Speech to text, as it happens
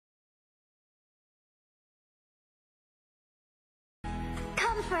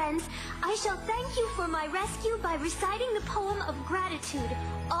friends, I shall thank you for my rescue by reciting the poem of gratitude,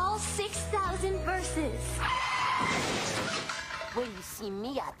 all 6,000 verses. Wait till you see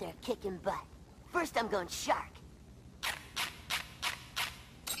me out there kicking butt. First I'm going shark.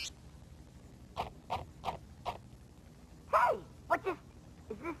 Hey, what this?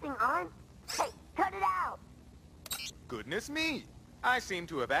 Is this thing on? Hey, cut it out! Goodness me! I seem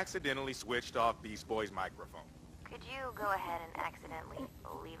to have accidentally switched off Beast Boy's microphone. Could you go ahead and accidentally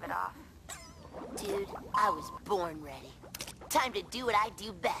leave it off? Dude, I was born ready. Time to do what I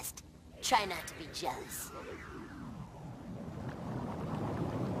do best. Try not to be jealous.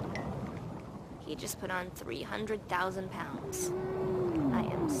 He just put on 300,000 pounds. I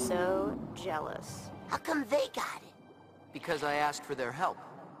am so jealous. How come they got it? Because I asked for their help.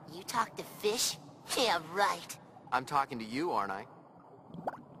 You talk to fish? Yeah, right. I'm talking to you, aren't I?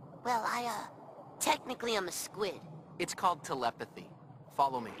 Well, technically I'm a squid. It's called telepathy.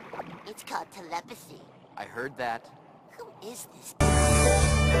 Follow me. It's called telepathy. I heard that. Who is this?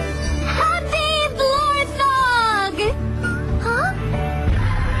 Happy Blorthog! Huh?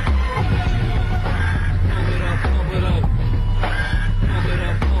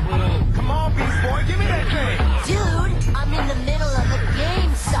 Come on, Beast Boy, give me that thing! Dude, I'm in the middle of a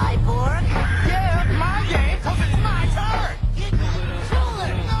game, Cyborg. Yeah, my game, 'cause it's my turn! Get the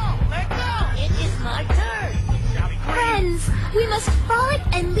controller! No, let go! It is my turn! Friends, we must frolic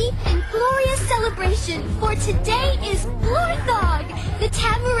and leap in glorious celebration, for today is Blorthog, the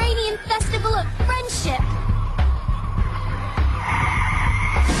Tamaranian festival of friendship.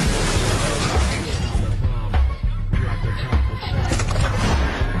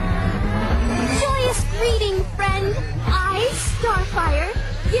 Joyous greeting, friend. I, Starfire,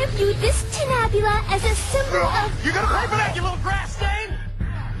 give you this Tinabula as a symbol of... You gonna pay for that, you little grass stain?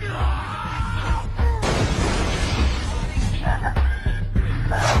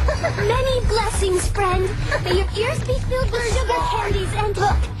 Many blessings, friend. May your ears be filled with sugar candies and...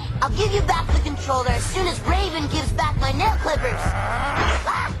 Look, I'll give you back the controller as soon as Raven gives back my nail clippers.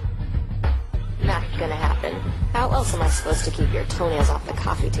 Not gonna happen. How else am I supposed to keep your toenails off the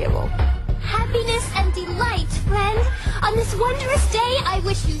coffee table? Happiness and delight, friend. On this wondrous day, I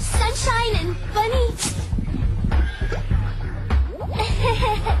wish you sunshine and funny...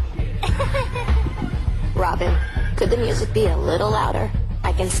 Robin, could the music be a little louder?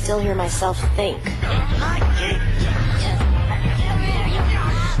 I can still hear myself think.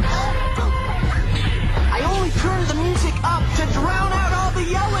 I only turned the music up to drown out all the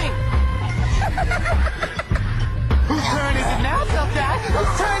yelling! Whose turn is it now, Self-Dad?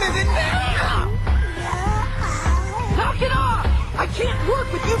 Whose turn is it now? Knock it off! I can't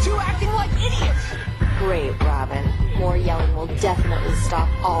work with you two acting like idiots! Great, Robin. More yelling will definitely stop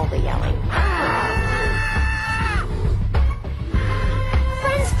all the yelling.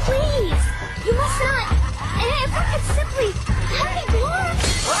 Friends, please! You must not... If I could simply... Happy Blorth!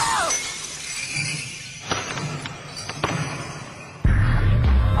 Whoa!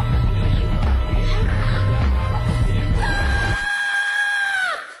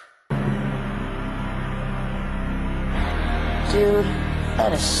 Dude,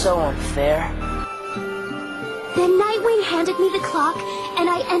 that is so unfair. Then Nightwing handed me the clock, and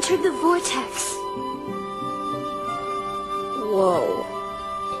I entered the vortex. Whoa.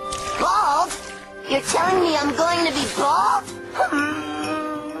 Bald? You're telling me I'm going to be bald?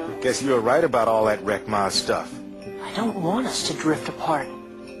 Guess you were right about all that Wreckmod stuff. I don't want us to drift apart.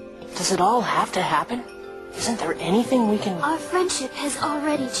 Does it all have to happen? Isn't there anything we can... Our friendship has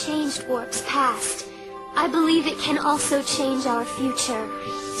already changed Warp's past. I believe it can also change our future.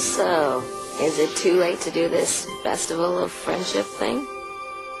 So, is it too late to do this festival of friendship thing?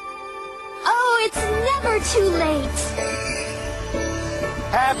 Oh, it's never too late!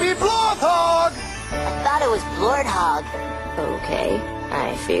 Happy Blorthog! I thought it was Blorthog. Okay,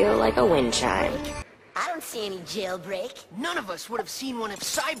 I feel like a wind chime. I don't see any jailbreak. None of us would have seen one if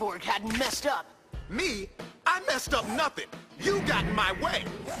Cyborg hadn't messed up. Me? I messed up nothing. You got in my way.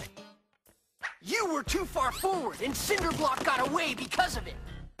 You were too far forward, and Cinderblock got away because of it.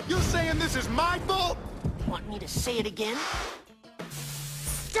 You saying this is my fault? Want me to say it again?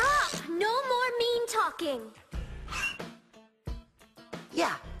 Stop! No more mean talking!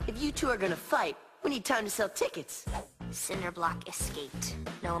 Yeah, if you two are gonna fight, we need time to sell tickets. Cinderblock escaped.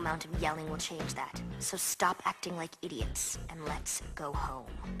 No amount of yelling will change that. So stop acting like idiots, and let's go home.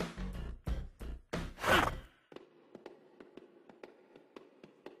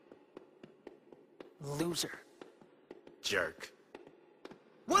 Loser. Jerk.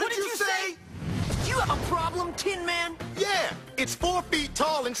 What did you say? You have a problem, Tin Man? Yeah, it's 4 feet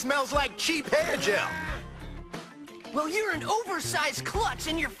tall and smells like cheap hair gel. Well, you're an oversized klutz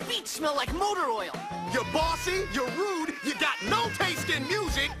and your feet smell like motor oil. You're bossy, you're rude, you got no taste in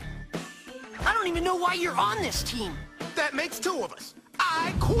music. I don't even know why you're on this team. That makes two of us.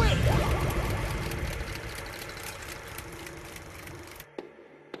 I quit.